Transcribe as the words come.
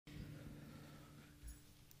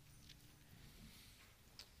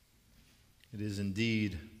It is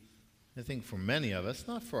indeed, I think for many of us,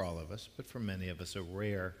 not for all of us, but for many of us, a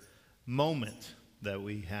rare moment that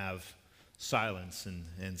we have silence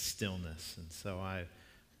and stillness. And so I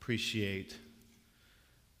appreciate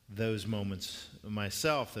those moments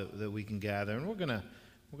myself that we can gather. And we're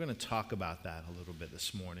gonna talk about that a little bit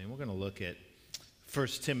this morning. We're gonna look at 1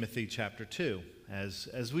 Timothy chapter 2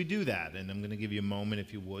 as we do that. And I'm going to give you a moment,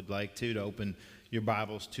 if you would like to open your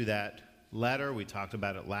Bibles to that letter. We talked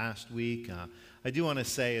about it last week. I do want to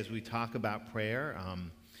say, as we talk about prayer,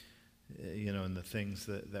 and the things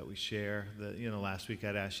that we share, last week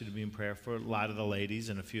I'd asked you to be in prayer for a lot of the ladies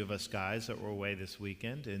and a few of us guys that were away this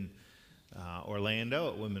weekend in Orlando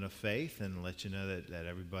at Women of Faith, and let you know that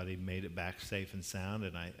everybody made it back safe and sound.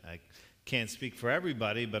 And I can't speak for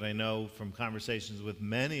everybody, but I know from conversations with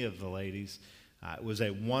many of the ladies, it was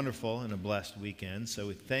a wonderful and a blessed weekend. So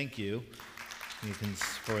we thank you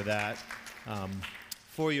for that,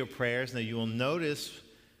 for your prayers. Now you will notice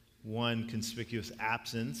one conspicuous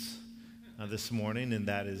absence this morning, and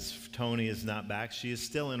that is Tony is not back. She is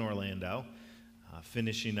still in Orlando,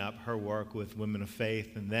 finishing up her work with Women of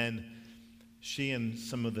Faith, and then she and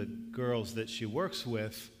some of the girls that she works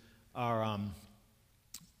with are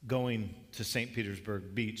going to St.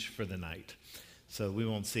 Petersburg Beach for the night. So we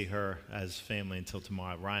won't see her as family until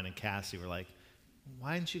tomorrow. Ryan and Cassie were like,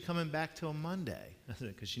 why isn't she coming back till Monday? I said,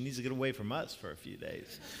 because she needs to get away from us for a few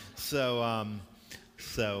days. So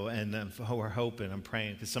we're hoping, I'm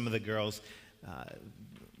praying, because some of the girls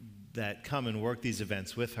that come and work these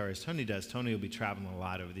events with her, as Tony does, Tony will be traveling a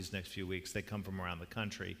lot over these next few weeks. They come from around the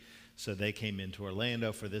country. So they came into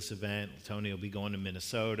Orlando for this event. Tony will be going to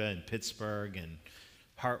Minnesota and Pittsburgh and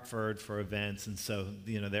Hartford for events, and so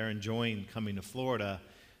they're enjoying coming to Florida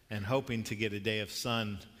and hoping to get a day of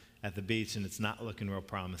sun at the beach, and it's not looking real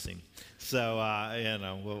promising. So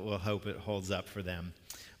we'll hope it holds up for them.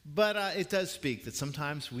 But it does speak that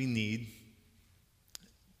sometimes we need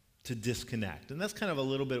to disconnect, and that's kind of a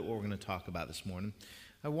little bit what we're going to talk about this morning.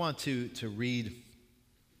 I want to read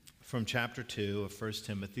from chapter 2 of 1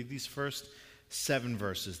 Timothy, these first 7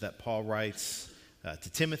 verses that Paul writes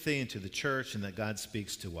to Timothy and to the church, and that God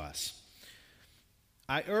speaks to us.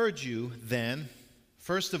 I urge you then,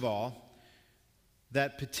 first of all,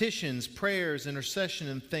 that petitions, prayers, intercession,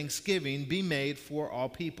 and thanksgiving be made for all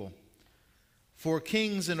people, for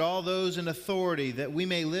kings and all those in authority, that we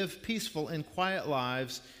may live peaceful and quiet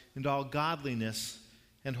lives in all godliness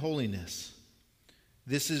and holiness.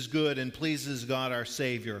 This is good and pleases God our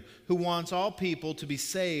Savior, who wants all people to be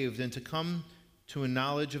saved and to come to a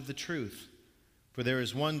knowledge of the truth. For there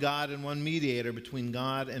is one God and one mediator between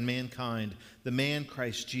God and mankind, the man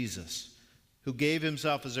Christ Jesus, who gave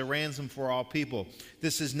himself as a ransom for all people.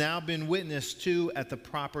 This has now been witnessed to at the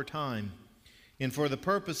proper time. And for the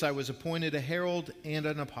purpose I was appointed a herald and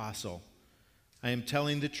an apostle. I am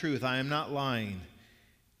telling the truth, I am not lying,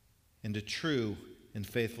 and a true and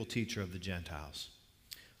faithful teacher of the Gentiles.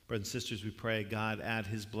 Brothers and sisters, we pray God add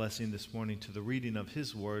his blessing this morning to the reading of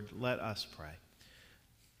his word. Let us pray.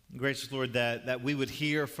 Gracious Lord, that we would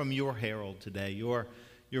hear from your herald today, your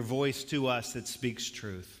voice to us that speaks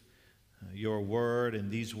truth, your word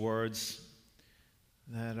and these words,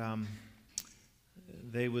 that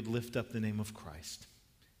they would lift up the name of Christ.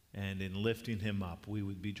 And in lifting him up, we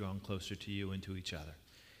would be drawn closer to you and to each other.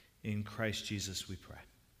 In Christ Jesus we pray.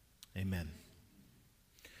 Amen.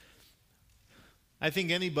 I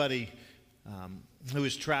think anybody who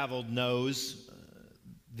has traveled knows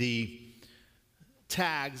the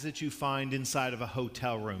tags that you find inside of a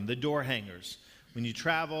hotel room, the door hangers. When you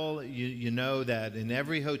travel, you know that in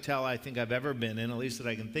every hotel I think I've ever been in, at least that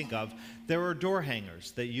I can think of, there are door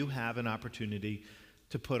hangers that you have an opportunity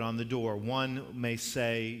to put on the door. One may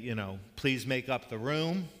say, please make up the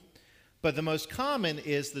room. But the most common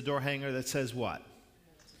is the door hanger that says what?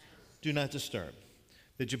 Do not disturb.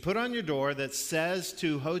 That you put on your door that says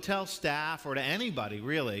to hotel staff or to anybody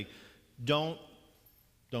really, don't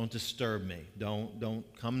disturb me. Don't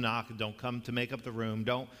come knock. Don't come to make up the room.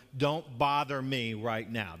 Don't bother me right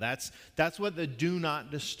now. That's what the do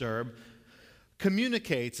not disturb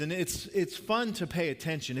communicates. And it's fun to pay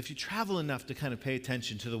attention. If you travel enough to kind of pay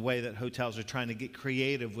attention to the way that hotels are trying to get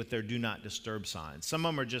creative with their do not disturb signs. Some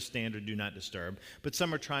of them are just standard do not disturb, but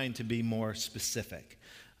some are trying to be more specific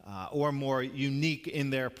or more unique in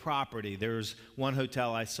their property. There's one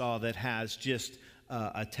hotel I saw that has just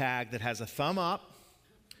a tag that has a thumb up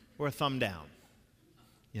or a thumb down.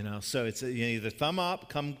 So it's either thumb up,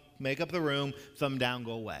 come make up the room, thumb down,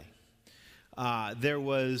 go away. There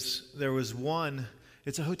was one,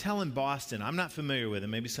 it's a hotel in Boston. I'm not familiar with it.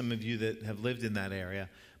 Maybe some of you that have lived in that area.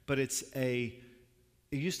 But it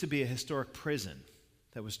used to be a historic prison.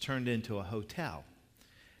 that was turned into a hotel.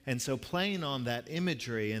 And so playing on that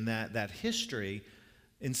imagery and that history,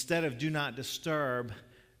 instead of do not disturb,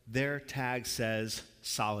 their tag says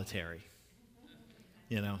solitary.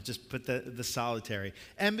 Just put the solitary.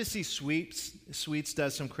 Embassy Suites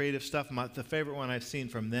does some creative stuff. The favorite one I've seen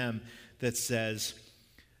from them that says,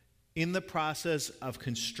 in the process of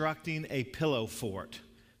constructing a pillow fort,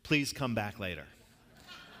 please come back later.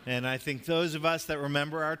 And I think those of us that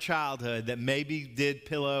remember our childhood that maybe did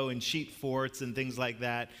pillow and sheet forts and things like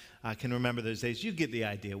that can remember those days. You get the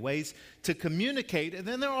idea. Ways to communicate, and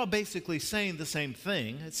then they're all basically saying the same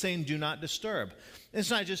thing. It's saying do not disturb. It's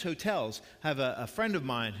not just hotels. I have a friend of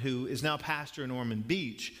mine who is now pastor in Ormond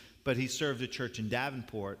Beach, but he served a church in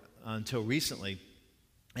Davenport until recently.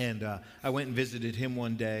 And I went and visited him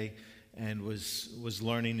one day and was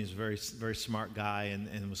learning. He's a very, very smart guy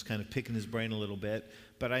and was kind of picking his brain a little bit.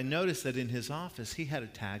 But I noticed that in his office, he had a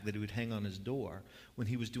tag that he would hang on his door when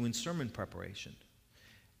he was doing sermon preparation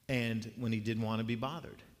and when he didn't want to be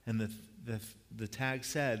bothered. And the tag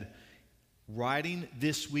said, writing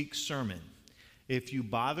this week's sermon. If you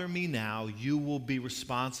bother me now, you will be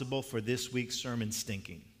responsible for this week's sermon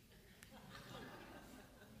stinking.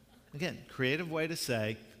 Again, creative way to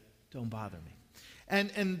say, don't bother me.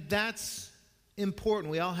 And that's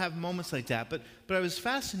important. We all have moments like that. But I was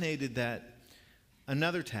fascinated that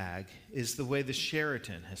another tag is the way the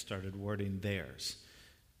Sheraton has started wording theirs.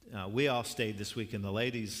 We all stayed this week, and the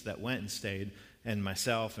ladies that went and stayed, and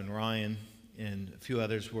myself and Ryan and a few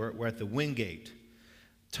others were at the Wingate.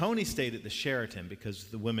 Tony stayed at the Sheraton because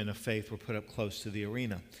the women of faith were put up close to the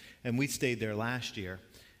arena. And we stayed there last year.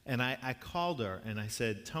 And I called her and I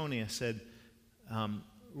said, Tony,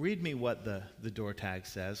 read me what the door tag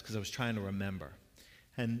says, because I was trying to remember.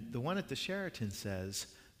 And the one at the Sheraton says,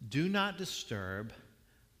 do not disturb,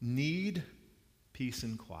 need peace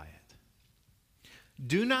and quiet.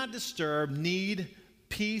 Do not disturb, need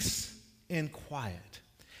peace and quiet.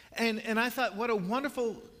 And I thought, what a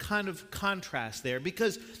wonderful kind of contrast there,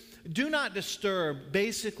 because do not disturb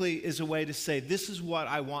basically is a way to say, this is what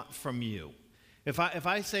I want from you. If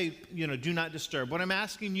I say, do not disturb, what I'm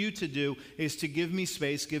asking you to do is to give me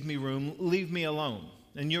space, give me room, leave me alone.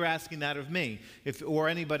 And you're asking that of me, or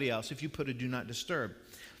anybody else, if you put a do not disturb.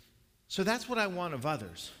 So that's what I want of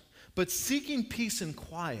others. But seeking peace and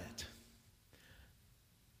quiet,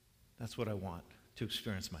 that's what I want to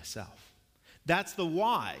experience myself. That's the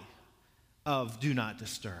why of do not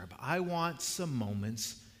disturb. I want some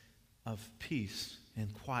moments of peace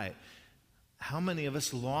and quiet. How many of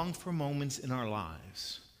us long for moments in our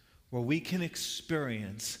lives where we can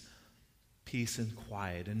experience peace and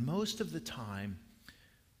quiet? And most of the time,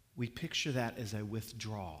 we picture that as a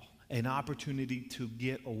withdrawal, an opportunity to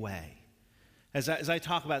get away. As I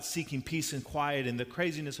talk about seeking peace and quiet and the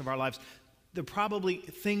craziness of our lives, there are probably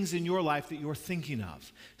things in your life that you're thinking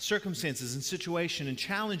of, circumstances and situation and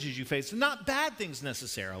challenges you face. Not bad things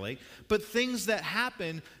necessarily, but things that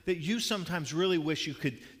happen that you sometimes really wish you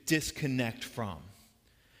could disconnect from.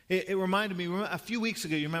 It reminded me, a few weeks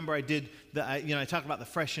ago, you remember I did, I talked about the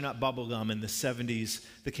Freshen Up bubblegum in the 70s,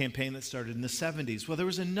 the campaign that started in the 70s. Well, there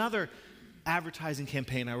was another advertising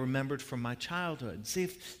campaign I remembered from my childhood. See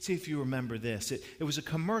if you remember this. It was a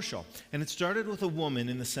commercial, and it started with a woman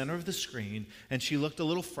in the center of the screen, and she looked a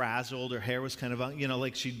little frazzled. Her hair was kind of,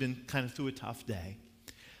 like she'd been kind of through a tough day.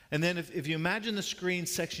 And then if you imagine the screen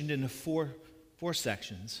sectioned into four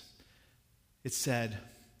sections, it said,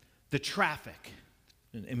 the traffic,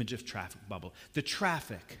 an image of traffic bubble, the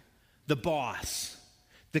traffic, the boss,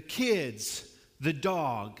 the kids, the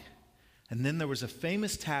dog. And then there was a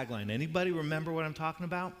famous tagline. Anybody remember what I'm talking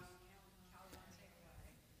about?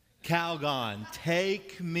 Calgon,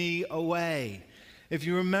 take me away. If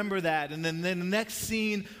you remember that. And then the next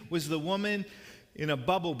scene was the woman in a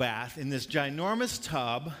bubble bath in this ginormous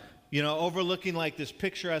tub, overlooking like this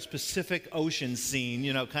picturesque Pacific Ocean scene,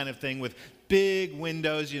 kind of thing with big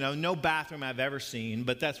windows, no bathroom I've ever seen,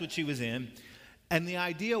 but that's what she was in. And the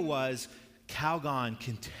idea was, Calgon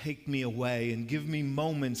can take me away and give me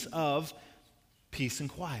moments of peace and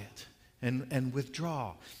quiet and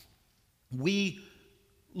withdrawal. We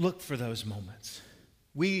look for those moments.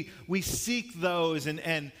 We seek those,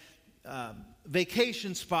 and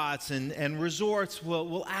vacation spots and resorts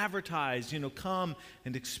will advertise, come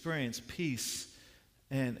and experience peace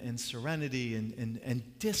and serenity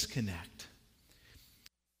and disconnect.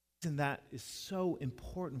 And that is so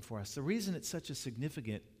important for us. The reason it's such a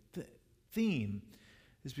significant theme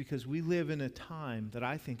is because we live in a time that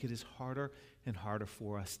I think it is harder and harder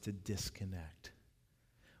for us to disconnect.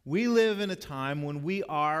 We live in a time when we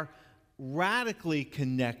are radically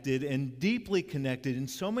connected and deeply connected in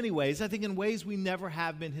so many ways, I think in ways we never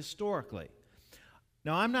have been historically.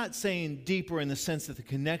 Now, I'm not saying deeper in the sense that the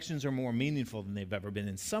connections are more meaningful than they've ever been.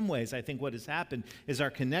 In some ways, I think what has happened is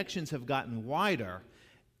our connections have gotten wider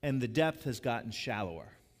and the depth has gotten shallower.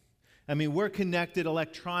 I mean, we're connected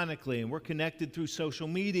electronically, and we're connected through social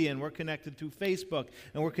media, and we're connected through Facebook,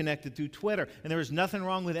 and we're connected through Twitter. And there is nothing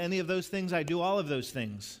wrong with any of those things. I do all of those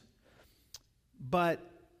things. But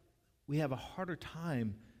we have a harder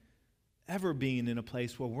time ever being in a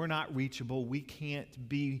place where we're not reachable, we can't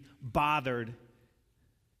be bothered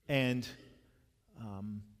and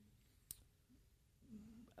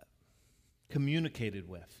communicated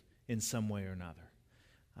with in some way or another.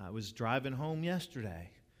 I was driving home yesterday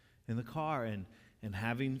in the car and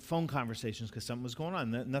having phone conversations because something was going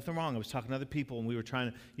on. Nothing wrong. I was talking to other people and we were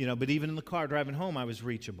trying to, but even in the car driving home, I was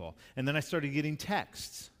reachable. And then I started getting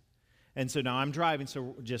texts. And so now I'm driving.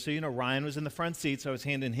 So just so you know, Ryan was in the front seat, so I was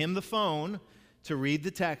handing him the phone to read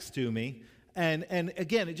the text to me. And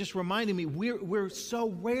again, it just reminded me, we're so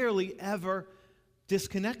rarely ever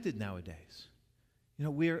disconnected nowadays.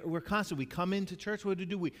 We're constant. We come into church, what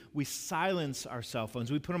do? We silence our cell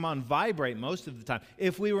phones. We put them on vibrate most of the time.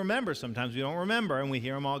 If we remember, sometimes we don't remember, and we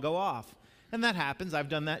hear them all go off. And that happens. I've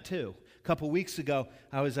done that too. A couple weeks ago,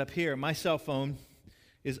 I was up here. My cell phone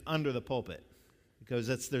is under the pulpit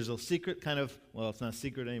because there's a secret kind of, well, it's not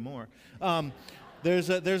secret anymore. There's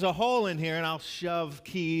a hole in here, and I'll shove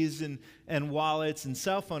keys and wallets and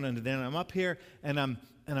cell phone under there. And I'm up here, and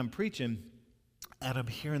I'm preaching, and I'm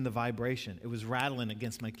hearing the vibration. It was rattling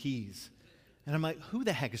against my keys. And I'm like, who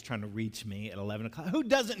the heck is trying to reach me at 11 o'clock? Who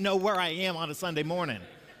doesn't know where I am on a Sunday morning?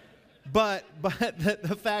 But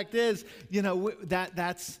the fact is,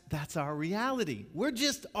 that's our reality. We're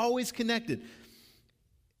just always connected.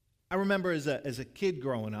 I remember as a kid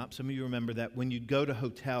growing up, some of you remember that when you'd go to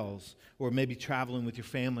hotels or maybe traveling with your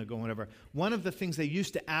family or going whatever, one of the things they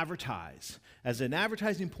used to advertise as an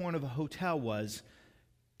advertising point of a hotel was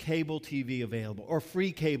cable TV available or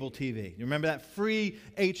free cable TV. You remember that? Free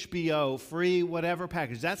HBO, free whatever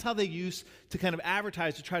package. That's how they used to kind of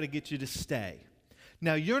advertise to try to get you to stay.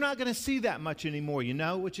 Now, you're not going to see that much anymore,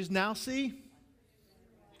 which is now see?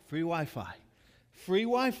 Free Wi-Fi. Free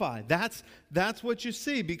Wi-Fi. That's what you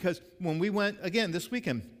see, because when we went, again, this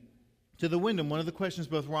weekend to the Wyndham, one of the questions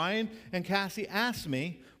both Ryan and Cassie asked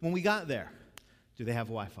me when we got there, do they have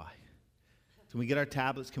Wi-Fi? Can we get our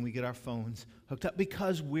tablets? Can we get our phones hooked up?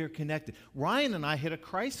 Because we're connected. Ryan and I hit a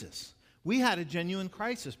crisis. We had a genuine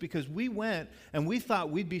crisis because we went and we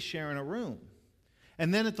thought we'd be sharing a room.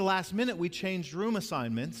 And then at the last minute, we changed room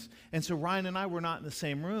assignments. And so Ryan and I were not in the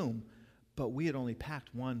same room, but we had only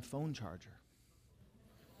packed one phone charger.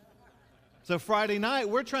 So Friday night,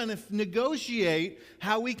 we're trying to negotiate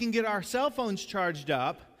how we can get our cell phones charged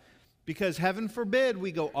up because heaven forbid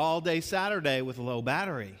we go all day Saturday with a low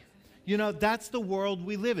battery. That's the world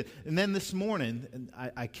we live in. And then this morning, and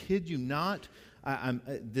I kid you not,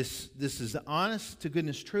 this is the honest to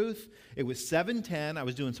goodness truth. It was 7:10. I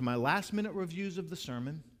was doing some of my last minute reviews of the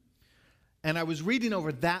sermon. And I was reading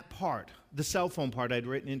over that part, the cell phone part I'd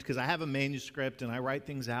written in, because I have a manuscript and I write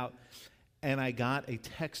things out. And I got a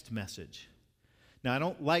text message. Now, I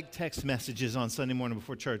don't like text messages on Sunday morning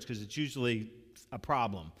before church because it's usually a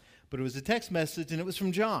problem. But it was a text message, and it was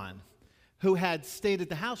from John, who had stayed at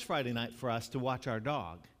the house Friday night for us to watch our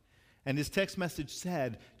dog. And his text message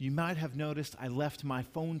said, you might have noticed I left my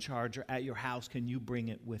phone charger at your house. Can you bring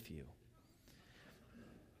it with you?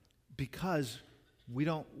 Because we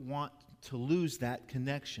don't want to lose that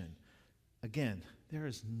connection. Again, there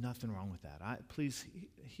is nothing wrong with that. Please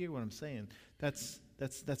hear what I'm saying. That's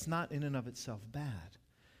not in and of itself bad.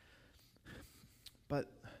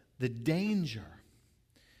 But the danger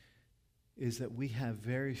is that we have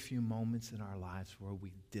very few moments in our lives where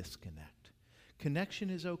we disconnect. Connection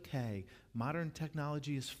is okay. Modern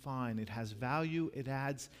technology is fine. It has value. It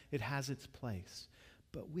has its place.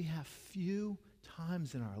 But we have few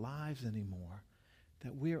times in our lives anymore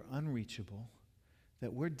that we're unreachable,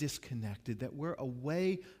 that we're disconnected, that we're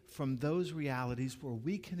away from those realities where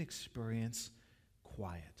we can experience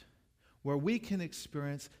quiet, where we can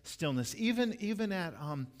experience stillness. Even at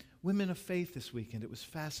Women of Faith this weekend, it was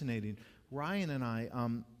fascinating. Ryan and I,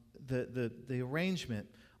 the arrangement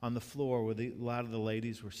on the floor where a lot of the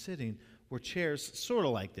ladies were sitting were chairs sort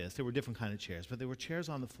of like this. There were different kind of chairs, but there were chairs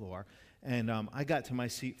on the floor. And I got to my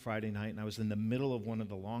seat Friday night, and I was in the middle of one of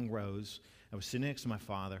the long rows. I was sitting next to my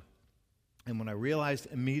father. And when we realized,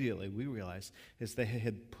 is they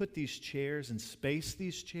had put these chairs and spaced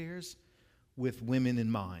these chairs with women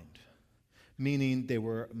in mind, meaning they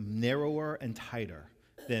were narrower and tighter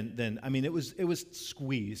than I mean, it was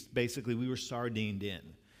squeezed. Basically, we were sardined in.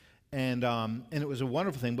 And it was a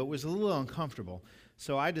wonderful thing, but it was a little uncomfortable.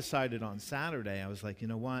 So I decided on Saturday, I was like, you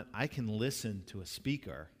know what? I can listen to a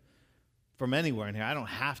speaker from anywhere in here. I don't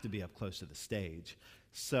have to be up close to the stage.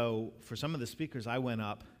 So for some of the speakers, I went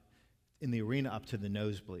up in the arena up to the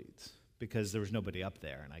nosebleeds because there was nobody up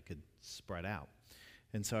there and I could spread out.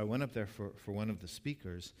 And so I went up there for one of the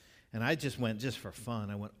speakers, and I just went just for fun.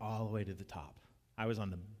 I went all the way to the top. I was on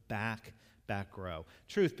the back row.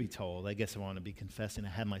 Truth be told, I guess I want to be confessing, I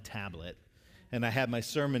had my tablet, and I had my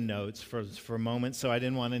sermon notes for a moment, so I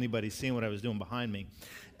didn't want anybody seeing what I was doing behind me.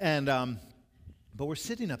 And but we're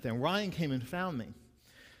sitting up there, and Ryan came and found me.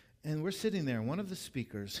 And we're sitting there, and one of the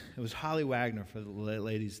speakers, it was Holly Wagner for the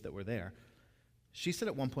ladies that were there, she said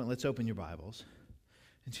at one point, let's open your Bibles.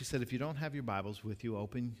 And she said, if you don't have your Bibles with you,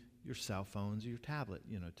 open your cell phones or your tablet,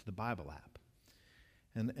 to the Bible app.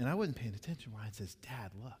 And I wasn't paying attention. Ryan says,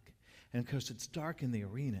 Dad, look. And of course, it's dark in the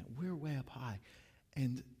arena. We're way up high.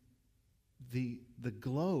 And the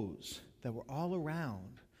glows that were all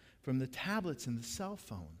around from the tablets and the cell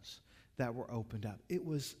phones that were opened up, it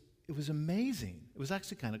was amazing. It was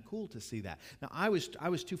actually kind of cool to see that. Now, I was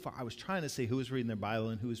too far. I was trying to see who was reading their Bible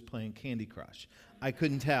and who was playing Candy Crush. I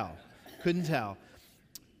couldn't tell.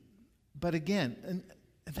 But again, and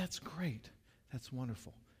that's great. That's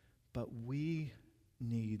wonderful. But we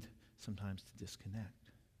need sometimes to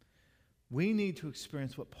disconnect. We need to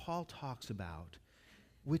experience what Paul talks about,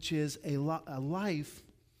 which is a life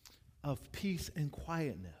of peace and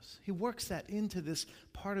quietness. He works that into this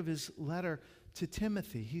part of his letter to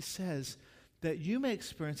Timothy. He says that you may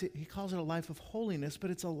experience it, he calls it a life of holiness,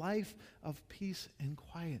 but it's a life of peace and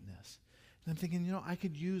quietness. And I'm thinking, I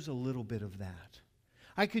could use a little bit of that.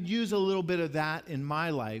 I could use a little bit of that in my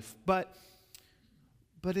life, but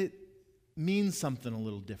it means something a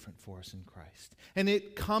little different for us in Christ. And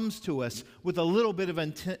it comes to us with a little bit of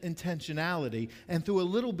intentionality and through a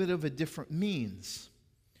little bit of a different means.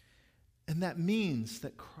 And that means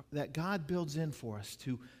that God builds in for us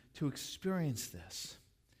to experience this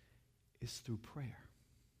is through prayer.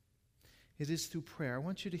 It is through prayer. I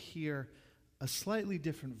want you to hear a slightly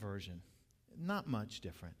different version. Not much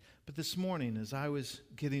different. But this morning as I was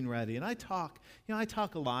getting ready, and I talk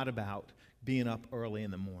a lot about being up early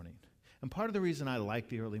in the morning. And part of the reason I like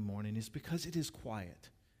the early morning is because it is quiet.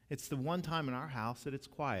 It's the one time in our house that it's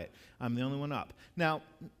quiet. I'm the only one up. Now,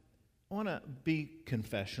 I want to be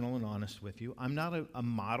confessional and honest with you. I'm not a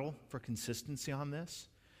model for consistency on this.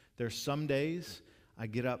 There's some days I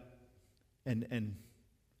get up and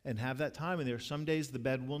have that time, and there are some days the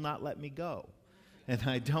bed will not let me go. And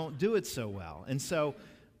I don't do it so well. And so,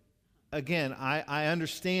 again, I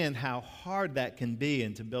understand how hard that can be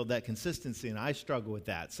and to build that consistency, and I struggle with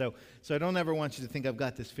that. So I don't ever want you to think I've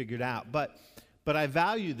got this figured out. But I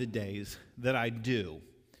value the days that I do,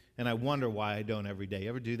 and I wonder why I don't every day. You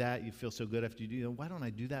ever do that? You feel so good after you do. Why don't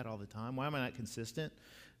I do that all the time? Why am I not consistent?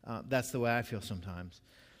 That's the way I feel sometimes.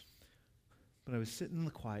 But I was sitting in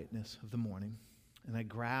the quietness of the morning, and I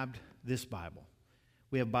grabbed this Bible.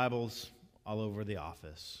 We have Bibles all over the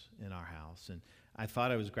office in our house, and I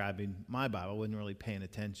thought I was grabbing my Bible, wasn't really paying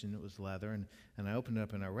attention. It was leather, and I opened it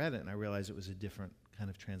up and I read it, and I realized it was a different kind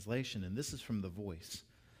of translation, and this is from The Voice.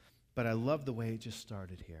 But I love the way it just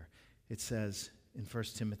started here. It says in 1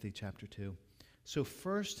 Timothy chapter 2, so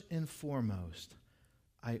first and foremost,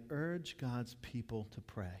 I urge God's people to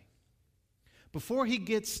pray. Before he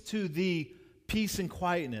gets to the peace and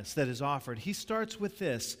quietness that is offered, he starts with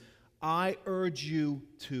this, I urge you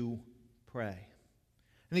to pray.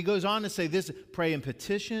 And he goes on to say this, pray in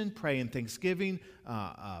petition, pray in thanksgiving,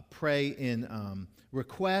 pray in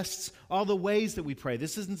requests, all the ways that we pray.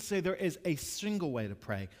 This isn't to say there is a single way to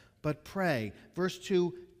pray, but pray. Verse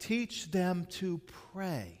 2, teach them to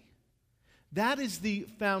pray. That is the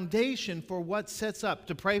foundation for what sets up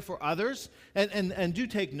to pray for others. And do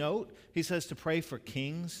take note, he says to pray for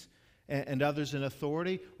kings and others in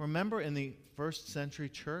authority. Remember in the first century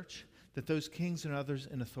church that those kings and others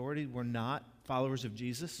in authority were not followers of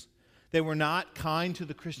Jesus. They were not kind to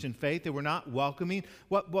the Christian faith. They were not welcoming.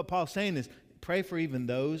 What Paul's saying is pray for even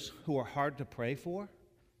those who are hard to pray for.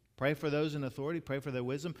 Pray for those in authority. Pray for their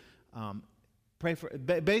wisdom. Pray for,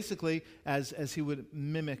 basically, as he would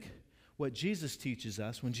mimic what Jesus teaches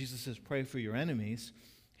us when Jesus says pray for your enemies.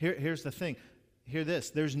 Here's the thing. Hear this.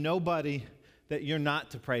 There's nobody that you're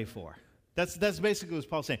not to pray for. That's basically what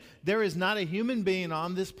Paul's saying. There is not a human being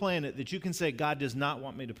on this planet that you can say, God does not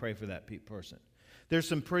want me to pray for that person. There's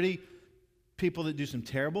some pretty people that do some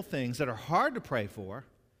terrible things that are hard to pray for,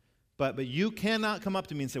 but you cannot come up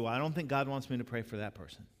to me and say, well, I don't think God wants me to pray for that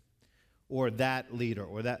person or that leader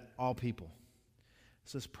or that all people.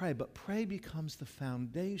 says pray, but pray becomes the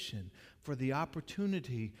foundation for the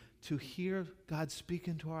opportunity to hear God speak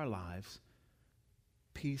into our lives,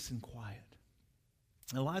 peace and quiet.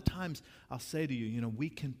 And a lot of times I'll say to you, we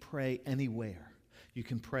can pray anywhere. You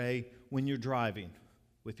can pray when you're driving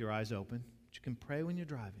with your eyes open. You can pray when you're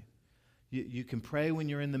driving. You can pray when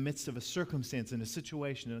you're in the midst of a circumstance, in a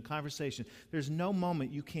situation, in a conversation. There's no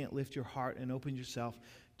moment you can't lift your heart and open yourself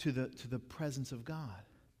to the presence of God.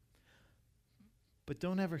 But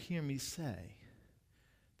don't ever hear me say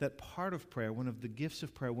that part of prayer, one of the gifts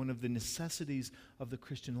of prayer, one of the necessities of the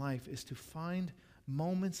Christian life is to find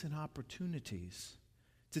moments and opportunities,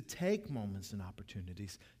 to take moments and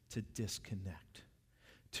opportunities to disconnect,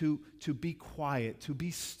 to be quiet, to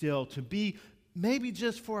be still, to be maybe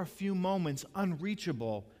just for a few moments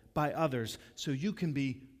unreachable by others so you can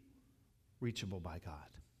be reachable by God.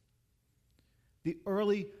 The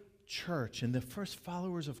early church and the first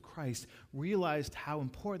followers of Christ realized how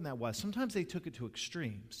important that was. Sometimes they took it to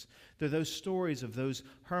extremes. There are those stories of those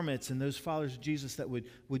hermits and those followers of Jesus that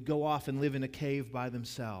would go off and live in a cave by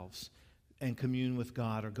themselves and commune with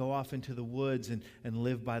God, or go off into the woods and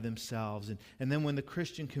live by themselves. And then when the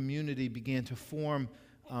Christian community began to form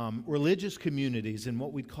religious communities and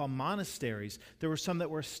what we'd call monasteries, there were some that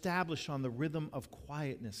were established on the rhythm of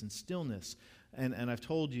quietness and stillness. And I've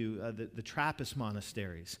told you the Trappist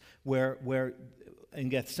monasteries, where in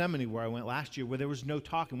Gethsemane, where I went last year, where there was no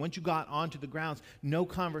talking. Once you got onto the grounds, no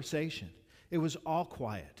conversation. It was all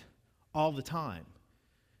quiet, all the time.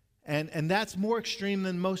 And that's more extreme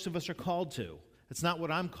than most of us are called to. It's not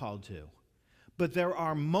what I'm called to. But there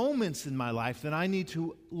are moments in my life that I need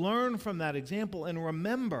to learn from that example and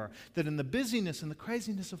remember that in the busyness and the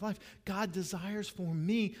craziness of life, God desires for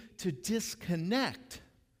me to disconnect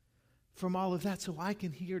from all of that so I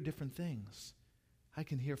can hear different things. I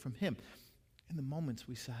can hear from Him. In the moments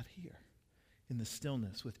we sat here, in the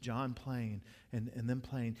stillness with John playing and them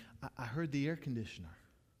playing, I heard the air conditioner.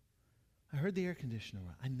 I heard the air conditioner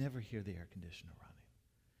run. I never hear the air conditioner running.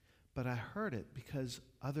 But I heard it because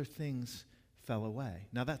other things fell away.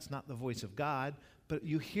 Now, that's not the voice of God, but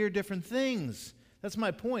you hear different things. That's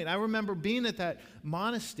my point. I remember being at that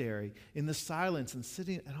monastery in the silence and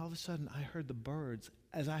sitting, and all of a sudden I heard the birds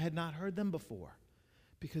as I had not heard them before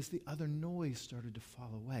because the other noise started to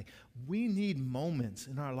fall away. We need moments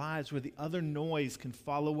in our lives where the other noise can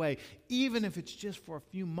fall away, even if it's just for a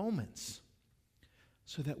few moments,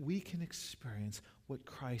 so that we can experience what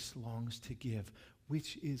Christ longs to give,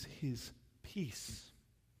 which is His peace,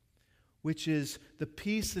 which is the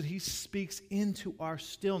peace that He speaks into our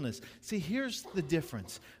stillness. See, here's the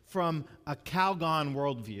difference from a Calgon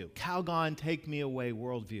worldview, Calgon take me away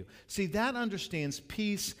worldview. See, that understands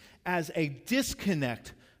peace as a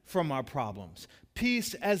disconnect from our problems,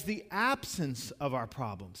 peace as the absence of our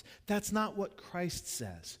problems. That's not what Christ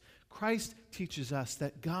says. Christ teaches us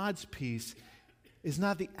that God's peace is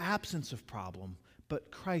not the absence of problem,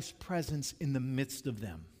 but Christ's presence in the midst of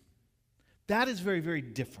them. That is very, very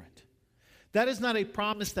different. That is not a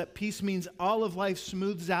promise that peace means all of life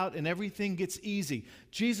smooths out and everything gets easy.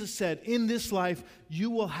 Jesus said, in this life,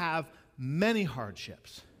 you will have many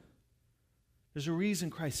hardships. There's a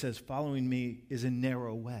reason Christ says, following me is a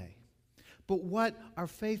narrow way. But what our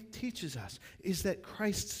faith teaches us is that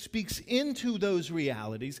Christ speaks into those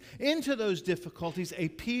realities, into those difficulties, a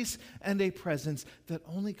peace and a presence that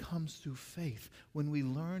only comes through faith when we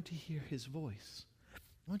learn to hear His voice.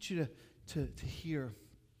 I want you to hear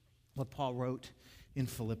what Paul wrote in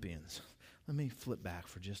Philippians. Let me flip back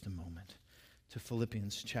for just a moment to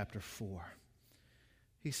Philippians chapter 4.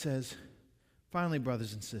 He says, finally,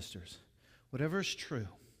 brothers and sisters, whatever is true,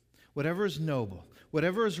 whatever is noble,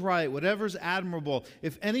 whatever is right, whatever is admirable,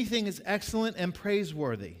 if anything is excellent and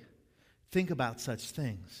praiseworthy, think about such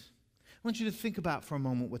things. I want you to think about for a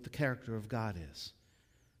moment what the character of God is.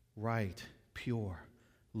 Right, pure,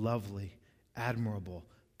 lovely, admirable,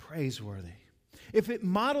 praiseworthy. If it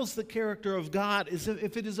models the character of God,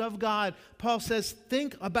 if it is of God, Paul says,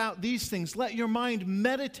 think about these things. Let your mind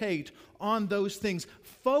meditate on those things.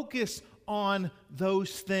 Focus on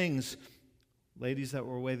those things. Ladies that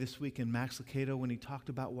were away this week in Max Lucado, when he talked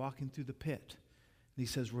about walking through the pit, he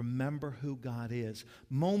says, remember who God is.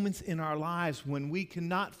 Moments in our lives when we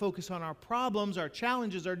cannot focus on our problems, our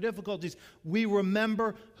challenges, our difficulties, we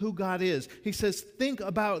remember who God is. He says, think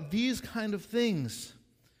about these kind of things.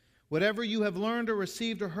 Whatever you have learned or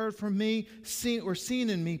received or heard from me, seen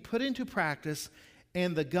in me, put into practice,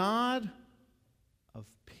 and the God of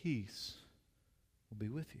peace will be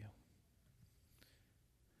with you.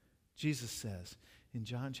 Jesus says in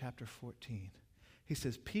John chapter 14, He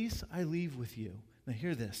says, peace I leave with you. Now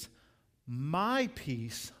hear this. My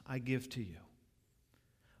peace I give to you.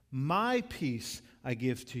 My peace I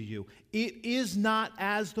give to you. It is not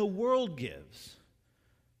as the world gives.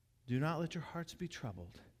 Do not let your hearts be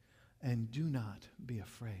troubled, and do not be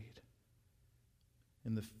afraid.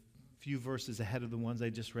 In the few verses ahead of the ones I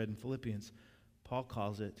just read in Philippians, Paul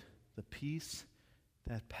calls it the peace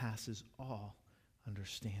that passes all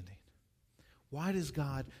understanding. Why does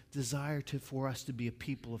God desire for us to be a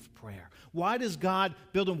people of prayer? Why does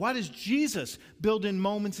Jesus build in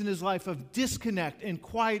moments in his life of disconnect and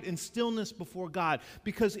quiet and stillness before God?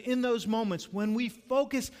 Because in those moments, when we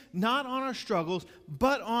focus not on our struggles,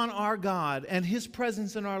 but on our God and his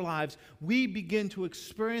presence in our lives, we begin to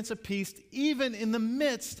experience a peace even in the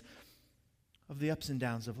midst of the ups and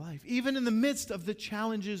downs of life. Even in the midst of the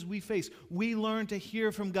challenges we face, we learn to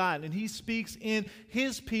hear from God. And he speaks in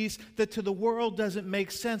his peace that to the world doesn't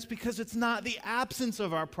make sense because it's not the absence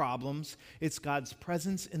of our problems, it's God's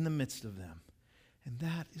presence in the midst of them. And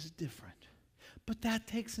that is different. But that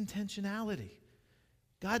takes intentionality.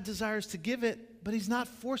 God desires to give it, but he's not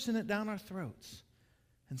forcing it down our throats.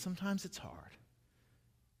 And sometimes it's hard.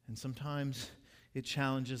 And sometimes it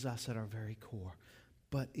challenges us at our very core.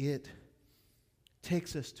 But it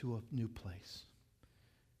takes us to a new place.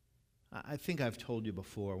 I think I've told you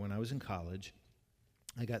before, when I was in college,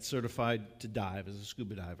 I got certified to dive as a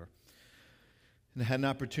scuba diver. And I had an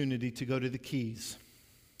opportunity to go to the Keys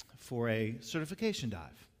for a certification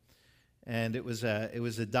dive. And it was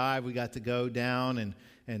a dive. We got to go down,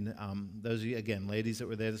 and those of you, again, ladies that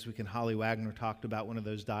were there this weekend, Holly Wagner talked about one of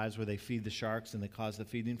those dives where they feed the sharks and they cause the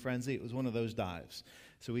feeding frenzy. It was one of those dives.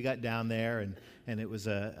 So we got down there, and it was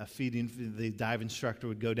a feeding. The dive instructor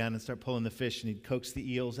would go down and start pulling the fish, and he'd coax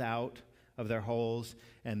the eels out of their holes,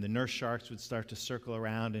 and the nurse sharks would start to circle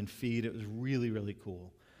around and feed. It was really, really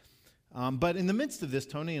cool. But in the midst of this,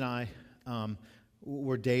 Tony and I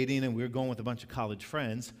were dating, and we were going with a bunch of college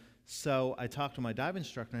friends. So I talked to my dive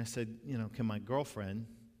instructor, and I said, can my girlfriend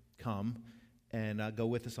come and go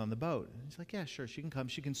with us on the boat? And he's like, yeah, sure, she can come.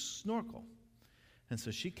 She can snorkel. And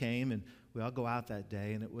so she came, and we all go out that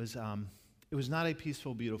day, and it was not a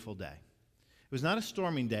peaceful, beautiful day. It was not a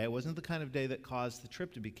storming day. It wasn't the kind of day that caused the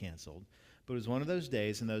trip to be canceled, but it was one of those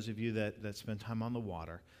days, and those of you that spend time on the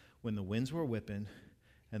water, when the winds were whipping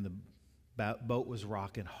and the boat was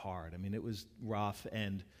rocking hard. I mean, it was rough,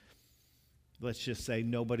 and let's just say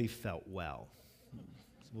nobody felt well.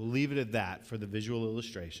 We'll leave it at that for the visual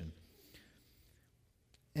illustration.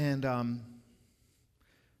 And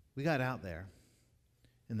we got out there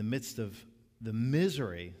in the midst of the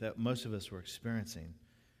misery that most of us were experiencing.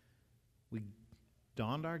 We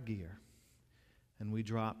donned our gear, and we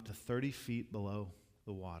dropped to 30 feet below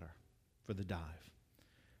the water for the dive.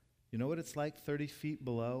 You know what it's like 30 feet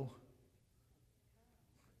below?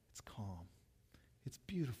 It's calm. It's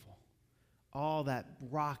beautiful. All that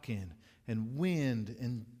rocking and wind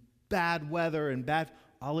and bad weather and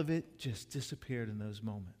all of it just disappeared in those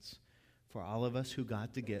moments for all of us who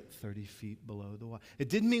got to get 30 feet below the water. It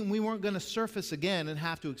didn't mean we weren't going to surface again and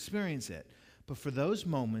have to experience it. But for those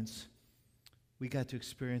moments, we got to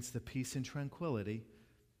experience the peace and tranquility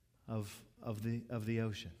of the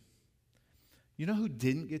ocean. You know who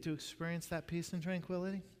didn't get to experience that peace and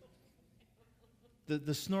tranquility? The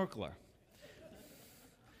snorkeler.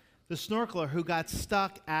 The snorkeler who got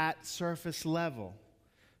stuck at surface level,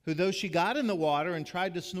 who, though she got in the water and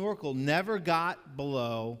tried to snorkel, never got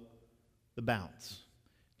below the bounce.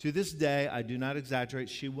 To this day, I do not exaggerate,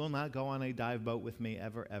 she will not go on a dive boat with me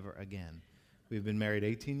ever, ever again. We've been married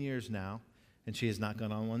 18 years now, and she has not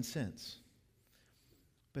gone on one since.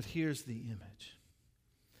 But here's the image.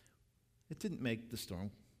 It didn't make the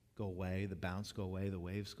storm go away, the bounce go away, the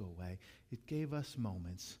waves go away. It gave us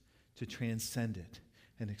moments to transcend it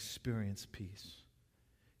and experience peace.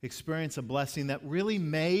 Experience a blessing that really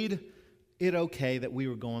made it okay that we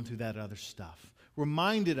were going through that other stuff.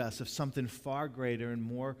 Reminded us of something far greater and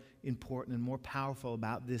more important and more powerful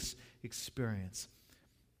about this experience.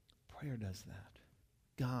 Prayer does that.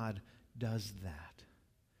 God does that.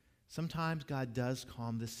 Sometimes God does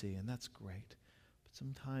calm the sea, and that's great. But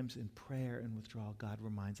sometimes in prayer and withdrawal, God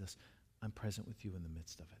reminds us, I'm present with you in the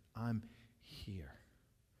midst of it. I'm here.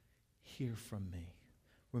 Hear from me.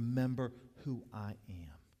 Remember who I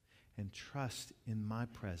am. And trust in my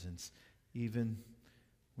presence even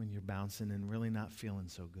when you're bouncing and really not feeling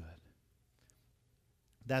so good.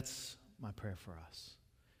 That's my prayer for us.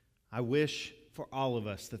 I wish for all of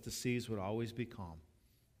us that the seas would always be calm.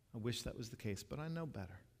 I wish that was the case, but I know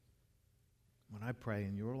better. When I pray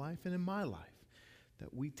in your life and in my life,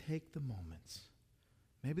 that we take the moments.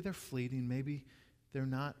 Maybe they're fleeting, maybe they're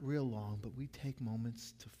not real long, but we take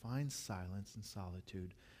moments to find silence and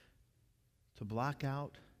solitude, to block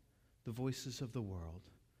out the voices of the world,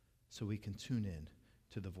 so we can tune in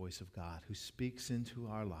to the voice of God who speaks into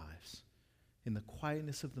our lives in the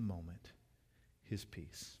quietness of the moment, his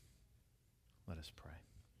peace. Let us pray.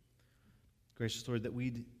 Gracious Lord, that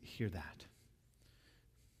we'd hear that.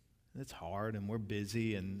 It's hard and we're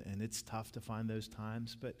busy and it's tough to find those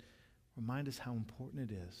times, but remind us how important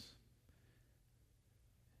it is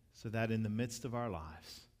so that in the midst of our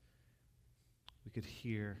lives, we could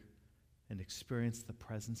hear and experience the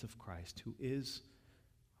presence of Christ, who is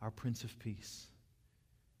our Prince of Peace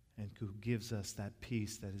and who gives us that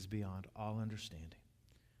peace that is beyond all understanding.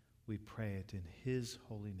 We pray it in his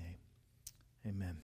holy name. Amen.